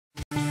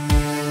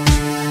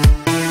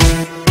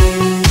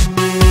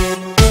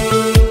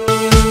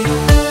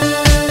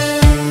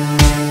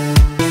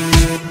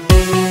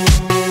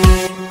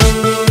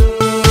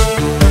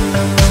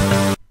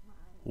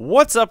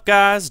What's up,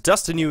 guys?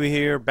 Dustin Yewy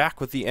here,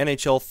 back with the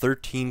NHL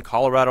 13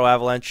 Colorado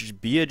Avalanche's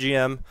Be a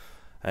GM,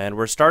 and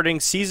we're starting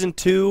Season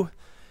 2.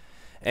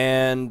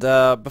 And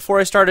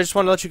before I start, I just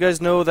want to let you guys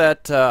know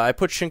that I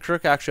put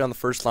Shinkruk actually on the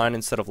first line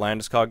instead of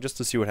Landeskog, just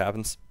to see what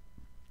happens.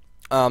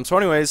 So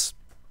anyways,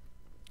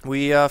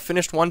 we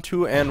finished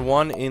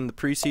 1-2-1 in the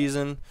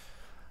preseason.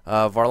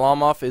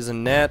 Varlamov is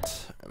in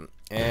net,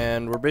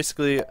 and we're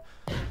basically...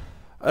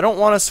 I don't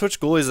want to switch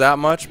goalies that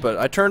much, but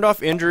I turned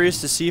off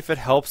injuries to see if it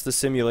helps the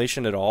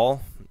simulation at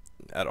all,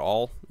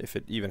 if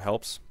it even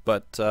helps.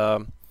 But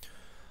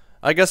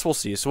I guess we'll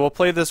see. So we'll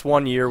play this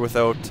 1 year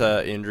without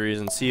injuries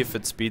and see if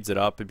it speeds it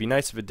up. It'd be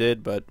nice if it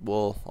did, but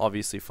we'll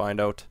obviously find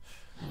out.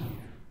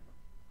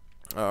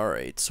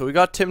 Alright, so we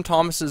got Tim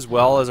Thomas as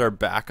well as our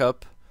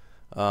backup.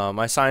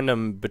 I signed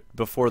him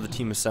before the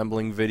team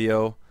assembling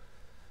video.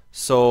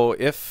 So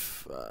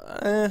if...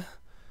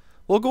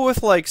 we'll go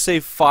with, like, say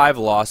 5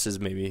 losses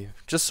maybe,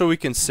 just so we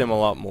can sim a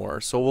lot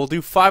more. So we'll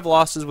do 5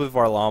 losses with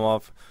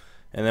Varlamov,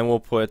 and then we'll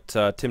put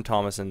Tim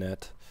Thomas in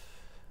net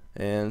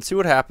and see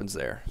what happens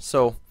there.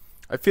 So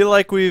I feel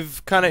like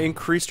we've kind of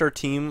increased our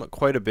team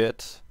quite a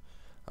bit.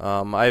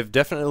 I've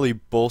definitely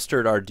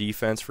bolstered our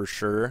defense for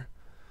sure.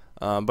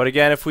 But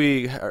again, if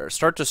we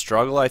start to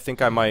struggle, I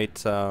think I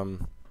might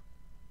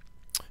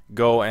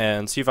go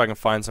and see if I can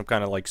find some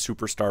kind of like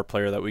superstar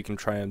player that we can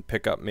try and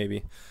pick up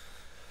maybe.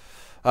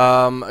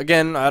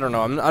 Again, I don't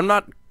know. I'm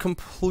not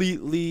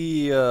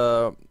completely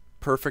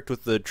perfect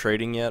with the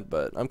trading yet,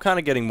 but I'm kind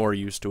of getting more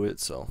used to it.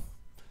 So,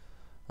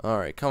 all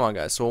right, come on,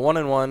 guys. So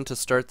 1-1 to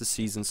start the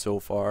season so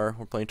far.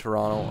 We're playing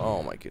Toronto.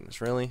 Oh my goodness,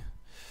 really?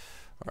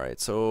 All right,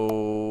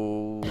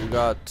 so we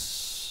got.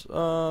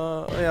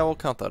 Yeah, we'll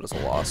count that as a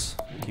loss.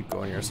 Keep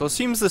going here. So it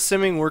seems the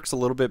simming works a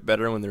little bit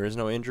better when there is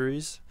no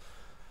injuries.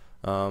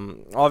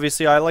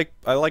 Obviously, I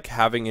like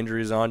having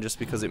injuries on just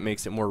because it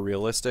makes it more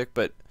realistic,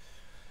 but.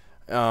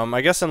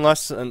 I guess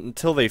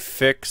until they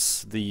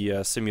fix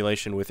the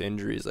simulation with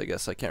injuries, I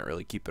guess I can't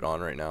really keep it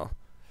on right now.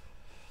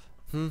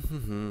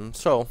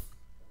 So,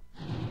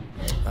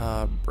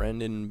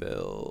 Brendan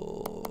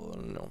Bell,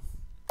 no.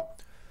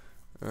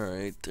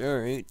 Alright,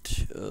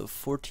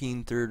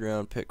 14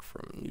 third-round pick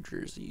from New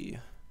Jersey.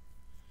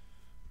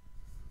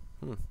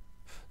 So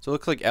it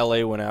looks like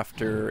LA went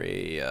after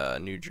a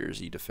New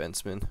Jersey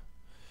defenseman.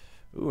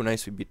 Ooh,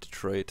 nice, we beat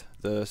Detroit.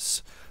 The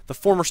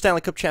former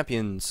Stanley Cup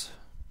champions.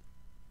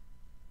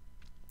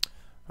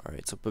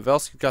 Alright, so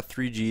Pavelski got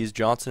 3 Gs.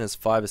 Johnson has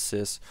 5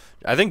 assists.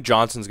 I think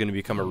Johnson's going to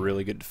become a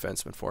really good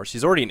defenseman for us.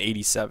 He's already an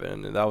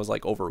 87, and that was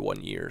like over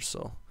 1 year,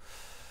 so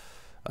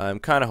I'm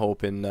kind of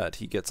hoping that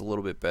he gets a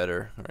little bit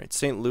better. Alright,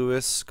 St.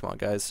 Louis. Come on,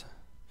 guys.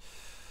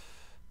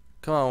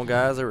 Come on,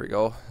 guys. There we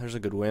go. There's a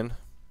good win.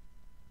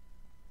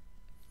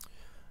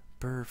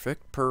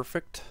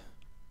 Perfect.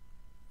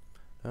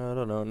 I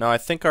don't know. Now, I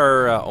think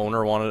our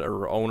owner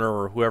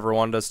or whoever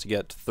wanted us to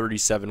get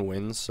 37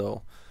 wins,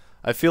 so...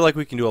 I feel like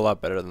we can do a lot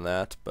better than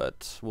that,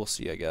 but we'll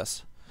see, I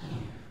guess.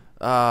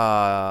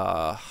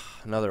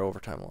 Another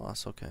overtime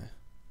loss, okay.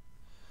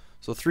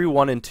 So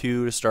 3-1-2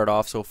 to start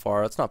off so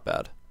far. That's not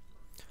bad.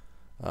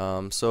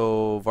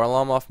 So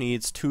Varlamov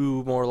needs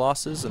 2 more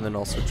losses, and then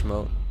I'll switch him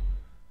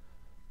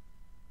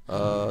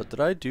out. Did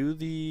I do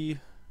the...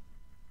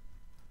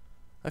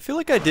 I feel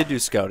like I did do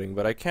scouting,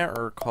 but I can't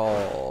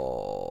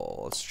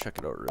recall. Let's check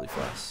it out really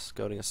fast.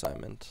 Scouting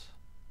assignment.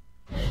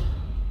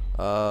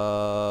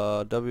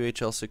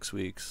 WHL 6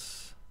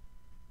 weeks.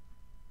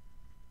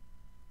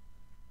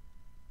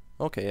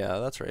 Okay, yeah,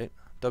 that's right.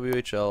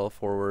 WHL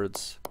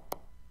forwards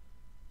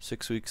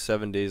 6 weeks,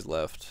 7 days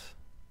left.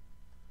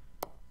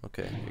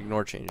 Okay,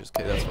 ignore changes.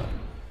 Okay, that's fine.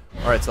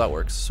 Alright, so that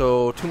works.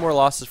 So 2 more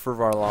losses for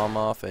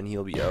Varlamov and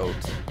he'll be out.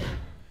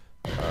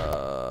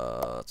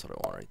 That's what I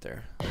want right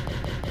there.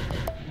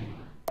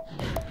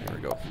 There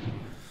we go.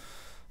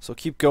 So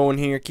keep going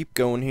here.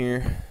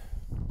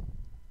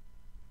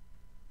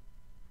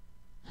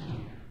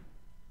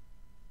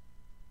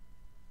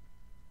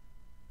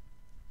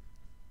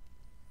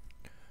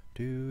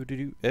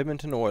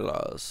 Edmonton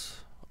Oilers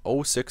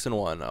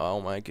 0-6-1.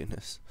 Oh my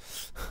goodness.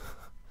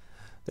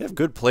 They have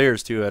good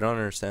players too. I don't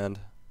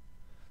understand.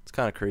 It's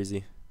kind of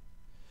crazy.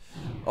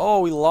 Oh,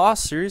 we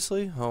lost?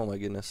 Seriously? Oh my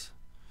goodness.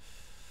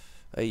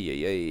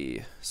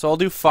 Ay. So I'll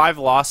do 5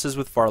 losses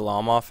with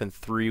Varlamov and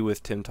 3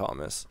 with Tim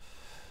Thomas.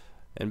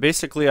 And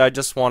basically I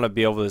just want to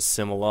be able to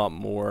sim a lot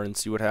more and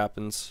see what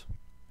happens.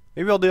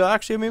 Maybe I'll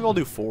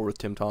do 4 with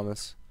Tim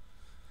Thomas.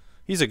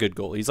 He's a good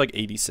goalie. He's like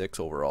 86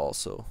 overall,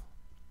 so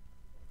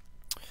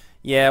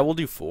yeah, we'll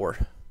do 4.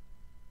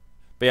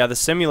 But yeah, the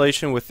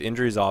simulation with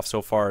injuries off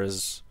so far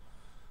is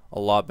a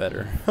lot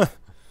better.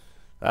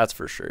 That's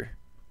for sure.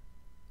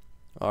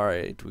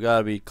 Alright, we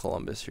gotta beat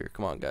Columbus here.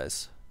 Come on,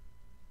 guys.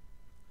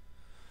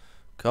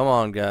 Come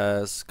on,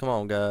 guys.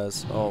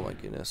 Oh my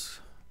goodness.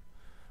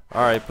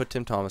 Alright, put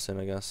Tim Thomas in,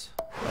 I guess.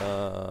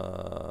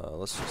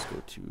 Let's just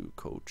go to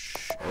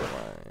Coach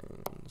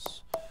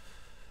Airlines.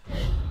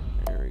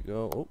 There we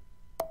go. Oh,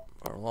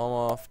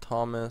 Varlamov,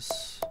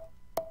 Thomas.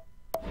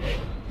 There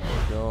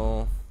we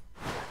go.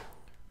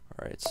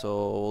 Alright,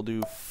 so we'll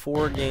do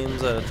 4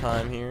 games at a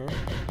time here.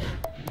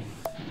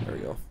 There we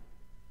go.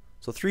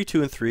 So 3,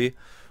 2, and 3.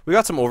 We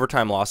got some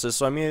overtime losses,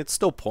 so I mean, it's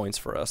still points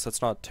for us.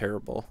 That's not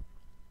terrible.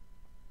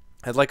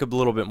 I'd like a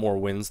little bit more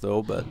wins,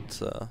 though,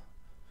 but...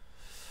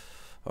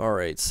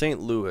 Alright,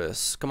 St.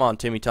 Louis. Come on,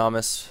 Timmy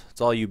Thomas.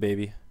 It's all you,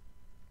 baby.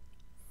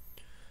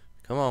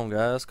 Come on,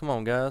 guys. Come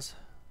on, guys.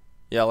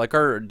 Yeah, like,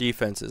 our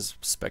defense is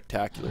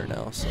spectacular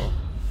now, so...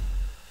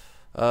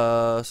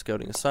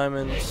 scouting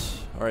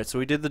assignments. Alright, so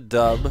we did the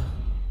dub.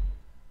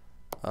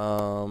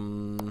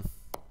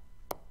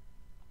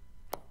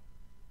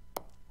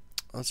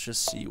 Let's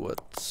just see what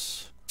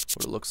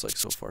it looks like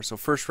so far. So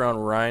first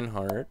round,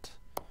 Reinhardt.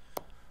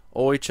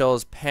 OHL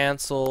is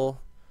Pansel.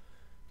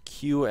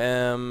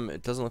 QM,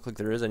 it doesn't look like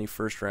there is any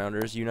first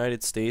rounders.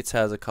 United States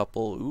has a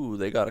couple. Ooh,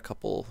 they got a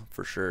couple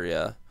for sure,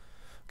 yeah.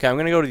 Okay, I'm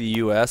going to go to the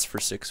US for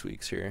 6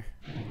 weeks here.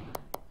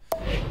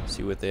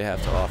 See what they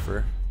have to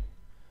offer.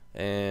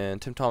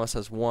 And Tim Thomas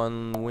has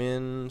 1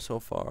 win so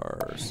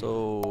far.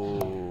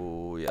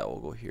 So, yeah, we'll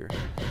go here.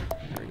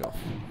 There we go.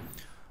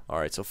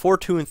 Alright, so 4,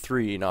 2, and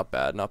 3. Not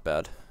bad, not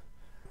bad.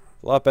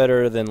 A lot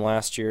better than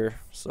last year,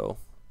 so.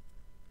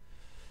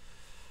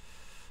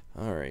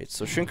 Alright,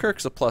 so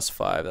Shinkark's a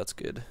 +5. That's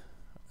good.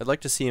 I'd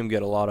like to see him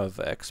get a lot of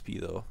XP,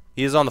 though.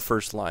 He is on the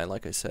first line,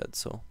 like I said,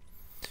 so.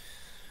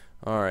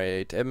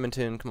 Alright,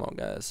 Edmonton. Come on,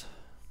 guys.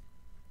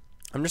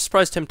 I'm just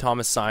surprised Tim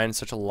Thomas signed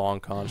such a long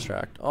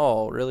contract.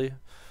 Oh, really?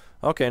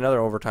 Okay, another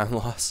overtime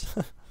loss.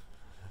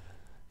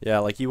 Yeah,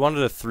 like he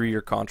wanted a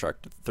 3-year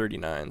contract at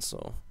 39,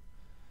 so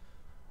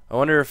I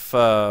wonder if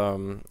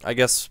I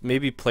guess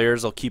maybe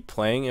players will keep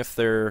playing if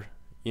they're,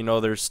 you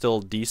know, they're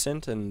still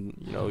decent and,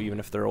 you know, even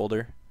if they're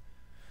older.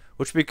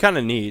 Which would be kind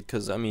of neat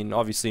because, I mean,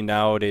 obviously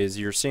nowadays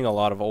you're seeing a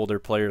lot of older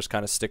players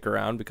kind of stick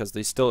around because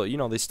they still, you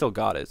know, they still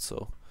got it,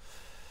 so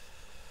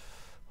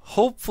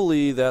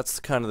hopefully that's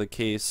kind of the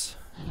case.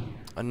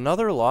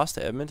 Another loss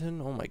to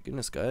Edmonton? Oh my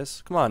goodness,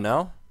 guys. Come on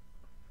now.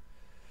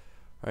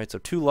 Alright, so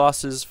 2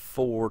 losses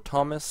for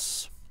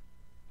Thomas.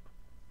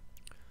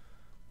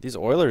 These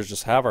Oilers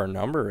just have our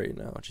number right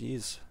now.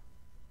 Jeez.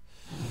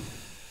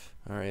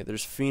 Alright,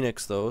 there's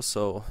Phoenix, though,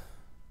 so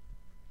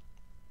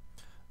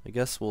I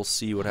guess we'll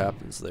see what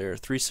happens there.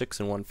 3, 6,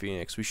 and 1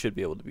 Phoenix. We should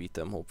be able to beat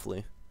them,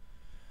 hopefully.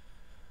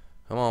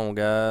 Come on,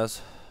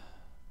 guys.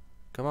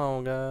 Come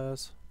on,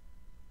 guys.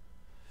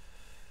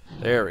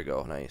 There we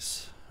go.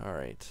 Nice.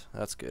 Alright,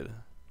 that's good.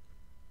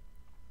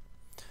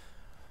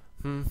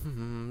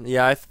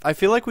 Yeah, I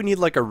feel like we need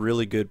like a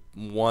really good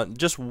one,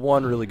 just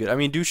one really good. I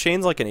mean,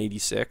 Duchesne's like an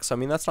 86. I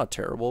mean, that's not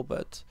terrible,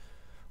 but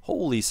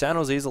holy, San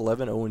Jose's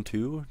 11, 0, and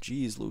 2.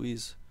 Jeez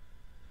Louise.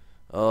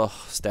 Ugh,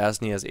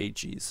 Stasny has 8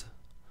 Gs.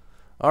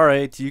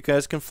 Alright, you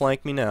guys can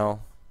flank me now.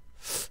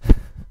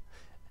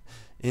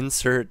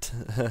 Insert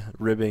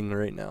ribbing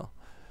right now.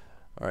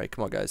 Alright,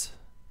 come on, guys.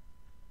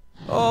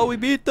 Oh, we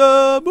beat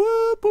them!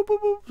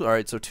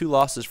 Alright, so 2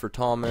 losses for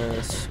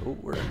Thomas. Oh,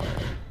 where am I?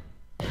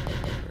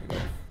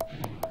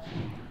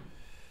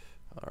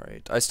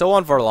 Alright, I still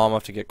want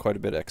Varlamov to get quite a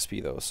bit of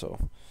XP though,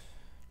 so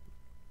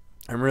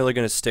I'm really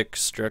going to stick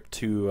strict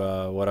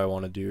to what I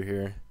want to do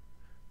here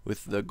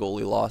with the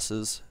goalie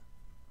losses.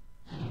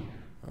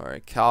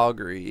 Alright,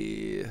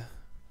 Calgary.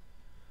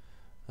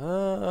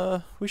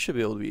 We should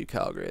be able to beat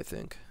Calgary, I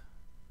think.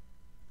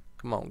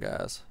 Come on,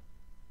 guys.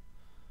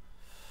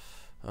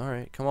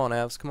 Alright, come on,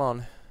 Avs, come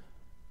on.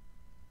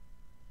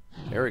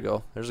 There we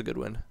go, there's a good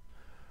win.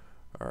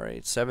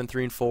 Alright, 7,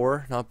 3, and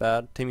 4, not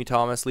bad. Timmy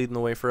Thomas leading the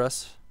way for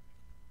us.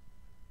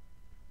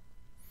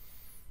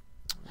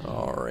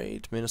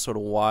 Alright, Minnesota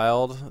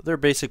Wild. They're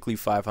basically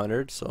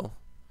 500, so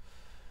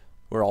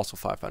we're also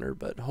 500,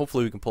 but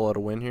hopefully we can pull out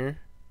a win here.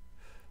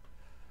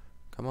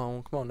 Come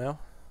on now.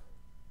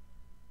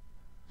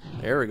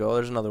 There we go,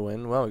 there's another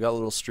win. Wow, we got a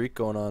little streak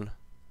going on.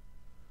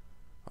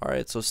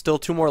 Alright, so still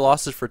 2 more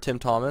losses for Tim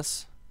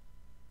Thomas.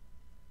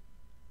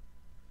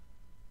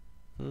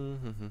 There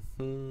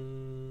we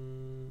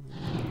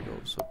go,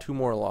 so 2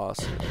 more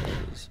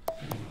losses.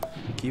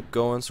 Keep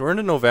going. So we're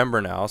into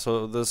November now.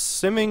 So the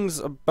simming's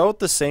about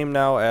the same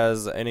now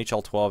as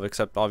NHL 12,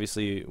 except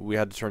obviously we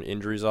had to turn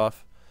injuries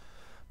off.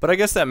 But I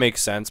guess that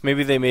makes sense.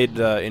 Maybe they made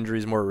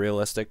injuries more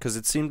realistic because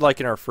it seemed like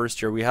in our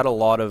first year we had a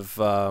lot of...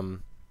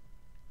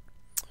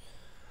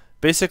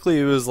 basically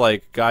it was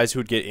like guys who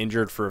would get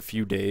injured for a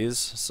few days.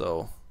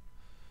 So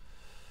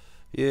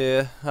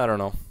yeah, I don't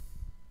know.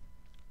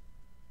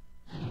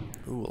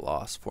 Ooh, a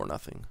loss,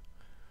 4-0.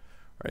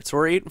 Alright, so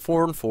we're 8,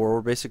 4, and 4.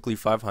 We're basically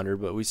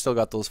 500, but we still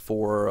got those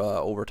 4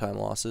 overtime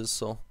losses,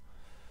 so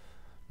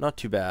not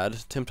too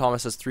bad. Tim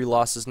Thomas has 3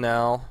 losses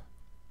now.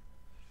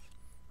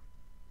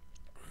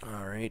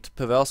 Alright,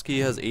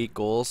 Pavelski has 8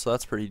 goals, so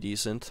that's pretty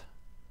decent.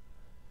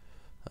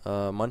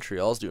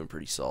 Montreal's doing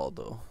pretty solid,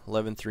 though.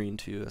 11, 3, and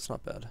 2. That's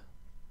not bad.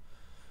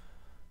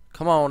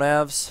 Come on,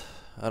 Avs.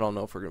 I don't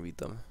know if we're going to beat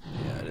them.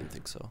 Yeah, I didn't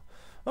think so.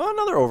 Oh,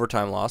 another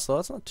overtime loss, though.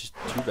 That's not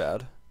too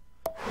bad.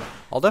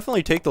 I'll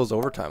definitely take those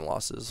overtime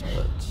losses,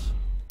 but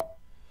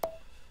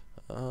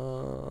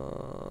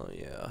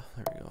yeah,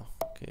 there we go.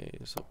 Okay,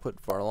 so put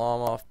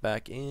Varlamov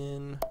back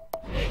in.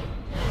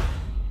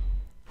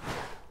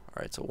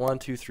 Alright, so 1,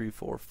 2, 3,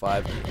 4,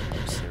 5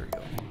 games. There we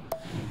go.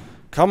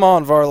 Come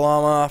on,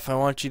 Varlamov. I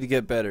want you to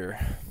get better.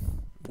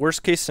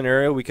 Worst case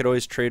scenario, we could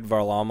always trade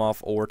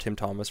Varlamov or Tim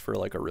Thomas for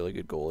like a really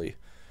good goalie.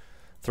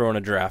 Throw in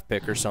a draft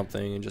pick or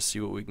something and just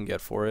see what we can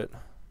get for it.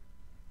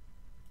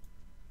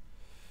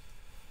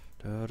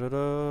 Da, da,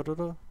 da, da,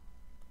 da.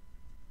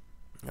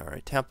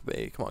 Alright, Tampa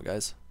Bay. Come on,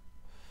 guys.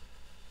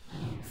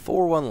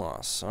 4-1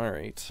 loss.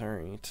 Alright,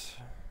 alright.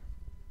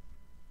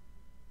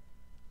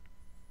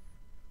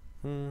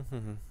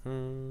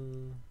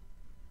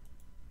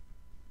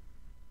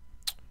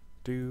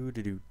 Do do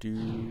do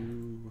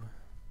do.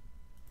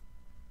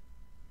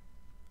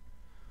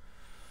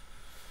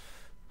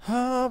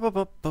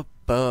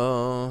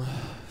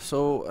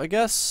 So I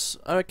guess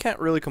I can't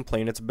really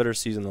complain. It's a better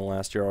season than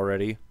last year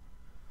already,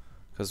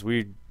 because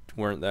we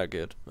weren't that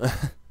good,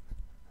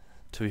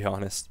 to be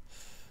honest.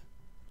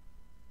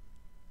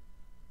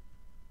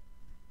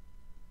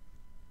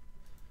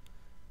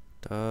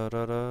 Da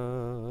da da.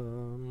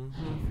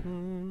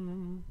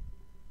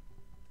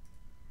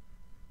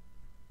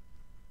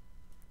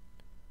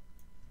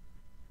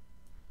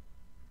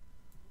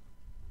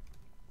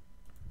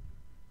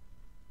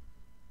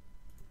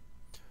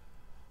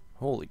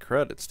 Holy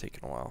crud, it's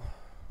taken a while.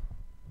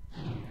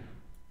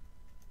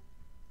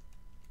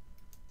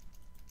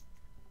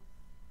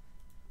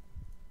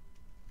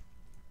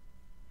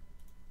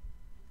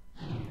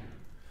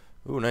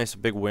 Ooh, nice, a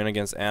big win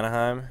against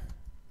Anaheim.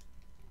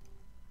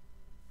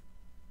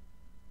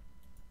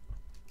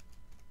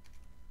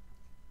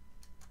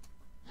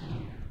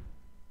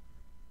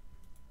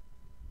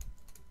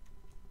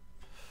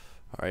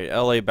 Alright,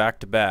 LA back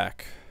to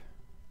back.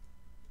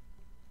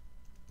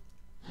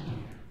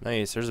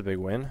 Nice, there's a big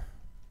win.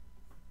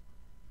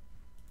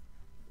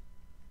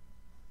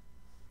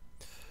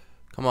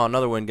 Come on,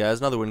 another win, guys.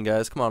 Another win,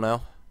 guys. Come on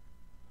now.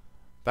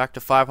 Back to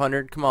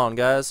 500. Come on,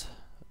 guys.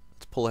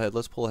 Let's pull ahead.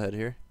 Let's pull ahead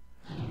here.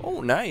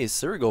 Oh,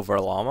 nice. There we go,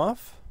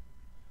 Varlamov.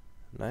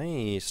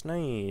 Nice,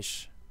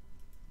 nice.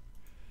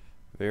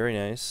 Very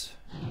nice.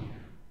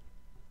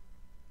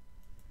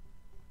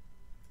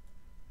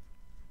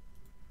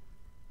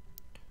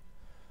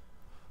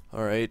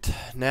 All right,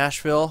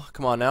 Nashville.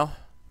 Come on now.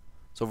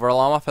 So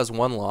Varlamov has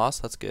 1 loss.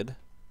 That's good.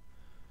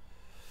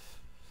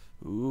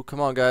 Ooh, come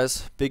on,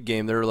 guys. Big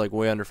game. They're like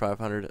way under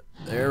 500.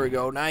 There we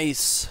go.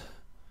 Nice.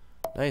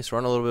 Nice. We're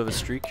on a little bit of a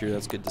streak here.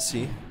 That's good to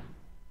see.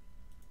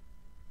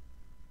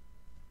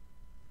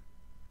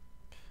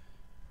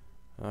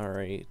 All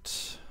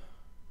right.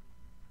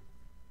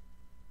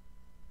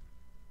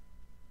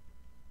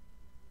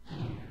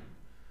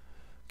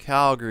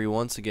 Calgary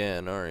once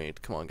again. All right.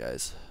 Come on,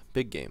 guys.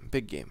 Big game.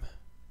 Big game.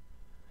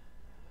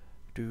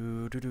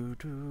 Do do do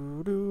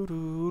do do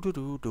do do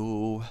do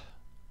do.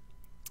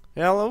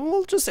 Yeah,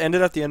 we'll just end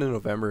it at the end of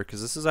November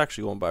because this is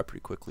actually going by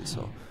pretty quickly.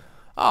 So,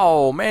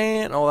 oh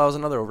man, oh that was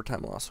another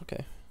overtime loss.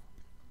 Okay,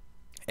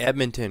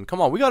 Edmonton, come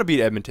on, we gotta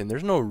beat Edmonton.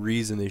 There's no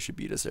reason they should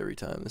beat us every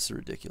time. This is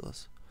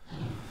ridiculous.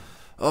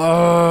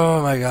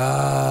 Oh my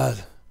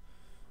god,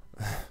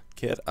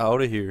 get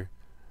out of here.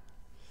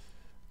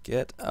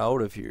 Get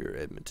out of here,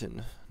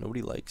 Edmonton.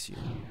 Nobody likes you.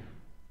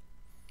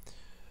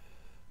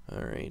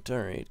 All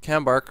right.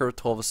 Cam Barker with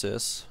 12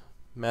 assists.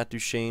 Matt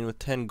Duchene with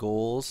 10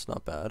 goals.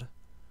 Not bad.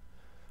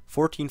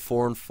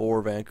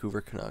 14-4-4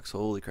 Vancouver Canucks.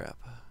 Holy crap.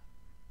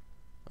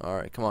 All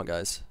right, come on,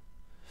 guys.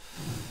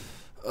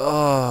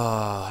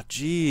 Oh,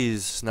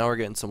 jeez. Now we're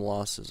getting some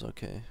losses.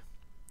 Okay.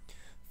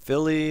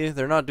 Philly,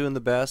 they're not doing the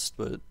best,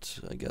 but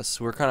I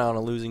guess we're kind of on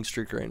a losing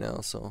streak right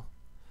now, so.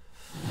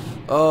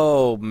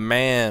 Oh,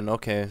 man.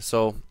 Okay,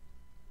 so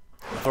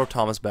throw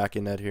Thomas back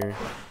in net here.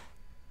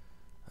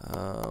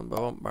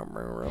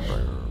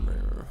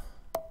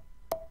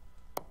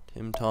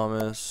 Tim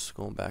Thomas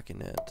going back in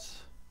net.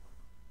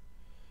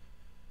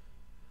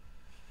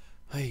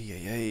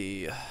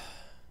 Hey.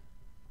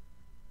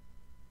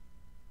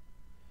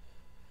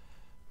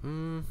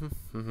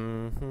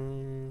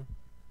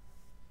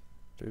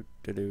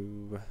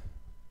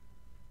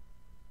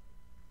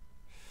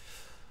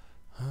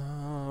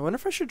 I wonder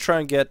if I should try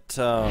and get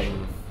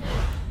some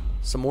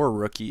more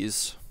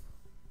rookies.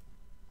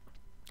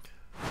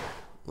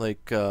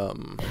 Like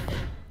some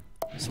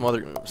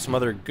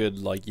other good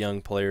like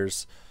young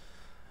players,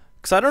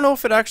 because I don't know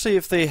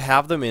if they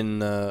have them in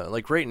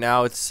like right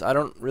now. I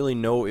don't really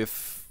know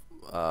if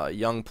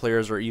young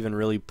players are even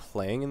really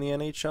playing in the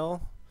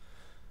NHL,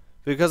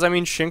 because I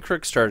mean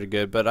Shinkrik started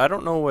good, but I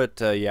don't know what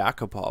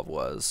Yakupov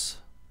was,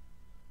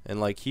 and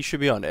like he should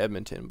be on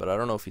Edmonton, but I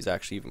don't know if he's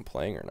actually even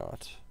playing or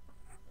not.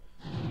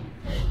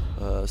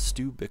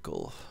 Stu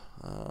Bickle,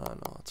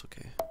 no, it's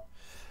okay.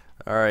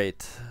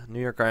 Alright, New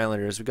York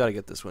Islanders, we gotta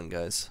get this win,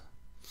 guys.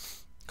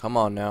 Come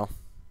on now.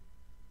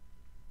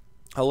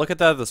 I'll look at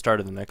that at the start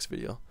of the next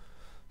video.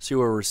 See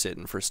where we're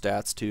sitting for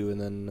stats too,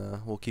 and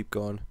then we'll keep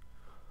going.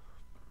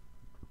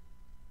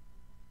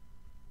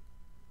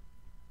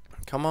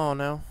 Come on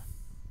now.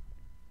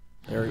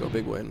 There we go,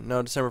 big win.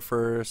 No, December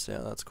 1st, yeah,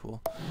 that's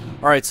cool.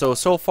 Alright, so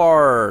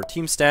far,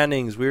 team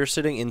standings, we're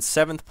sitting in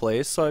 7th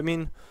place, so I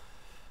mean,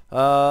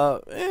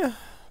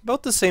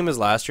 About the same as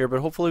last year,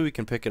 but hopefully we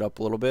can pick it up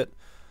a little bit.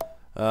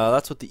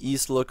 That's what the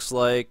East looks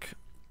like.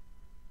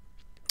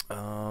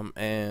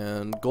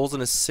 And goals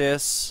and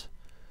assists.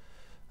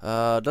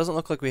 Doesn't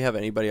look like we have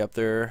anybody up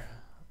there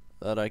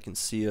that I can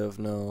see of.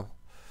 No.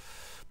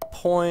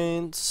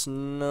 Points,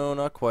 no,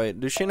 not quite.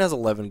 Duchesne has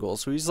 11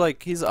 goals, so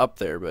he's up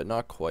there, but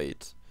not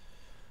quite.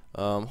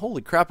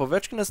 Holy crap,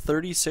 Ovechkin has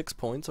 36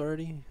 points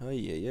already.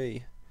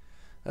 Ay.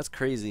 That's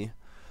crazy.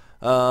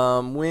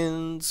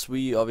 Wins,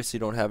 we obviously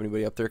don't have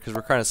anybody up there because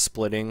we're kind of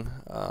splitting.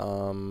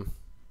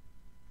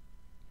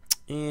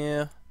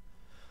 Yeah,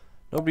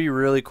 nobody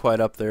really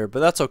quite up there, but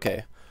that's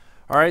okay.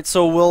 Alright,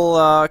 so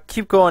we'll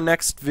keep going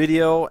next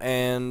video,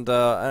 and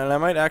I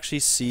might actually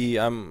see.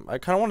 I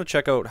kind of want to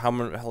check out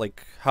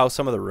how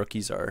some of the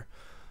rookies are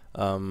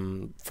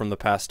from the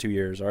past 2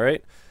 years.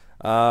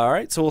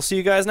 Alright, so we'll see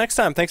you guys next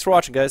time. Thanks for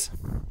watching, guys.